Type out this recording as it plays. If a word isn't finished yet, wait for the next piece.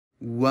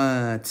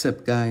What's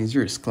up guys,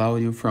 here's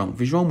Claudio from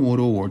Visual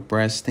Modo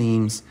WordPress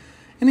themes,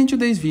 and in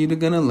today's video we're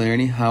gonna learn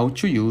how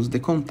to use the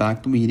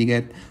contact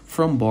widget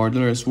from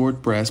Borderless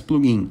WordPress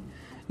plugin,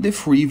 the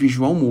free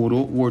Visual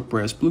Modo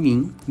WordPress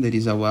plugin that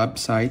is a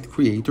website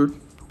creator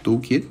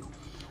toolkit.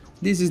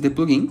 This is the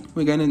plugin.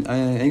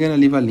 I'm gonna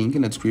leave a link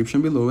in the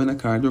description below and a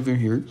card over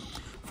here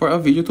for a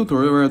video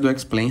tutorial where I do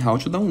explain how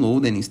to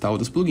download and install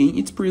this plugin.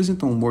 It's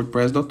present on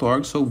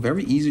WordPress.org, so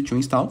very easy to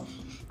install.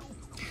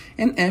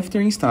 And after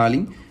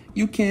installing,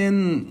 you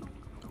can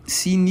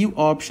see new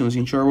options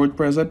into your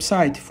WordPress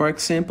website. For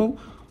example,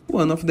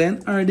 one of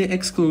them are the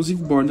exclusive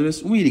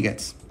Borderless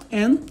widgets.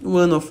 And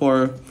one of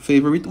our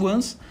favorite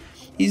ones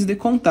is the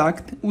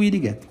contact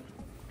widget.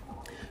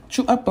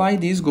 To apply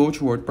this, go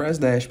to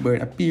WordPress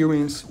dashboard,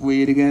 appearance,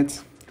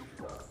 widgets.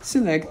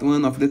 Select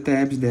one of the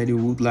tabs that you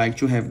would like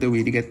to have the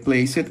widget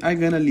placed. I'm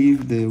gonna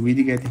leave the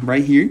widget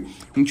right here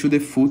into the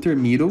footer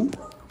middle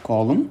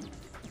column.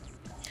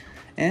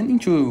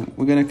 And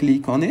we're gonna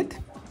click on it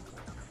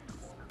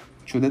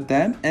to the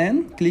tab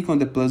and click on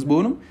the plus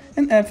button,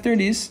 and after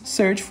this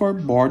search for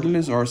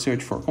Borderless or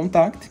search for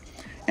contact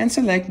and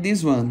select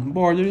this one,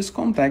 Borderless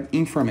contact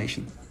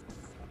information.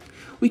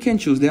 We can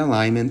choose the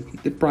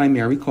alignment, the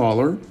primary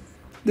color,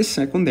 the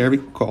secondary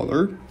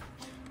color.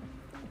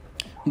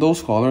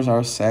 Those colors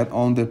are set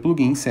on the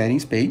plugin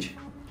settings page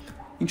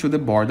into the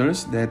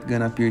borders that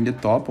gonna appear in the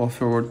top of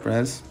your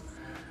WordPress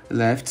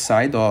left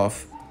side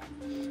of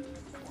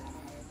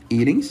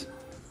headings.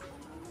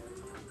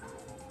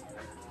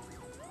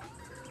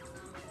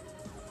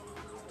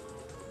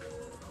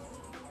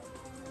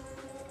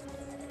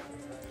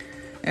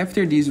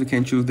 After this, we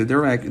can choose the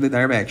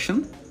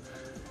direction,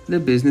 the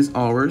business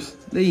hours,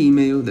 the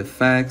email, the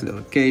fax, the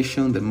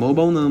location, the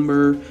mobile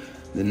number,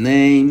 the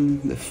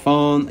name, the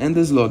phone, and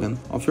the slogan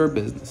of your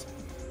business.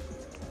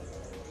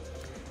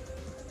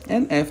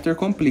 And after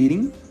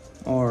completing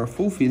or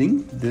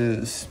fulfilling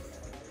these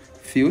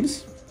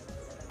fields,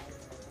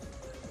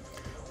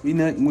 we're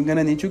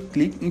gonna need to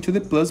click into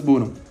the plus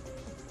button,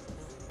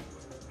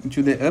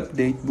 into the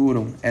update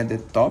button at the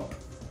top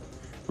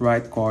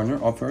right corner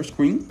of your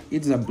screen.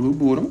 It's a blue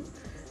button.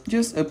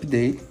 Just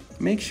update,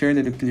 make sure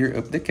that you clear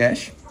up the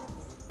cache.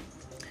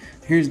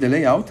 Here's the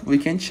layout. We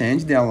can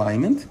change the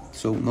alignment,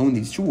 so no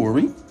need to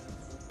worry.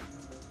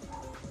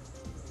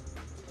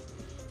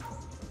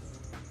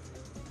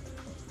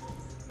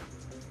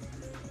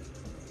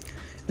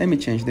 Let me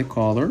change the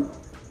color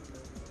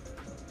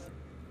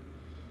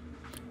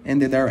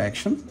and the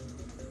direction.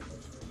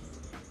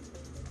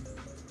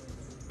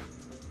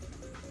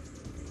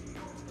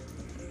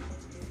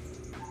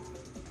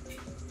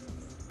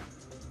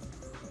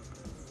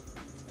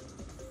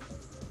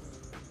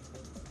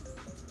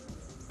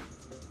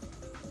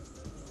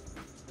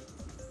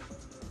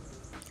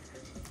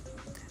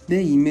 The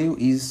email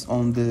is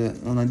on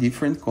a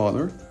different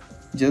color,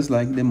 just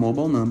like the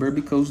mobile number,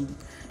 because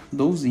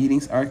those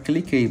headings are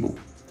clickable.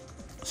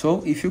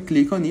 So if you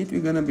click on it,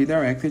 you're gonna be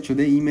directed to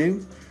the email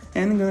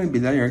and gonna be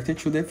directed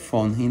to the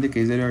phone. In the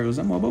case that you use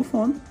a mobile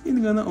phone, it's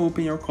gonna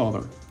open your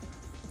color.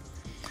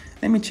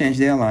 Let me change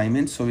the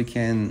alignment so we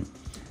can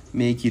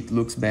make it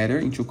looks better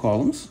into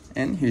columns.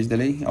 And here's the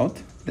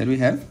layout that we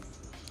have.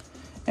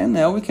 And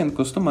now we can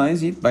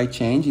customize it by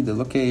changing the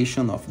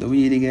location of the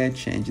widget,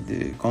 change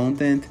the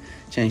content,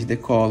 change the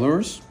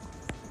colors.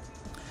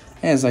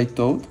 As I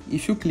told,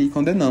 if you click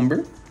on the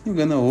number, you're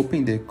gonna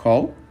open the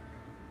call,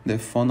 the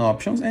phone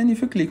options, and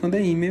if you click on the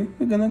email,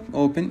 you're gonna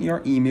open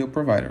your email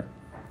provider.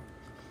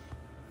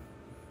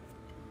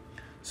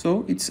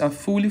 So it's a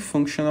fully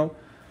functional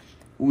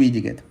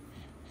widget.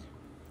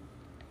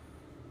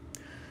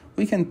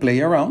 We can play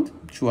around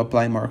to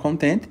apply more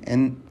content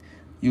and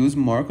use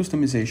more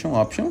customization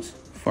options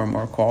for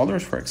more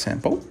colors, for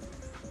example.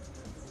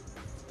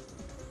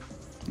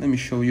 Let me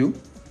show you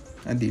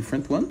a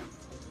different one.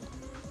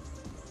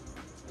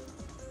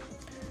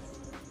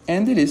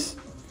 And it is.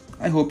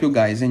 I hope you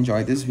guys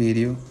enjoyed this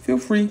video. Feel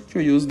free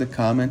to use the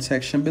comment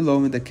section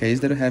below in the case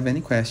that you have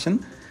any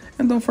question.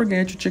 And don't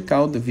forget to check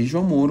out the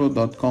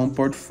visualmodo.com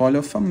portfolio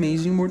of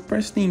amazing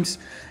WordPress themes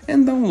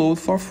and download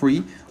for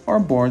free our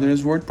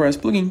Borderless WordPress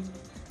plugin.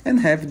 And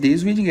have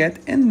this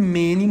widget and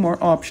many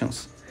more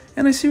options.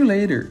 And I see you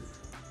later.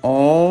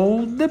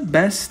 All the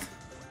best!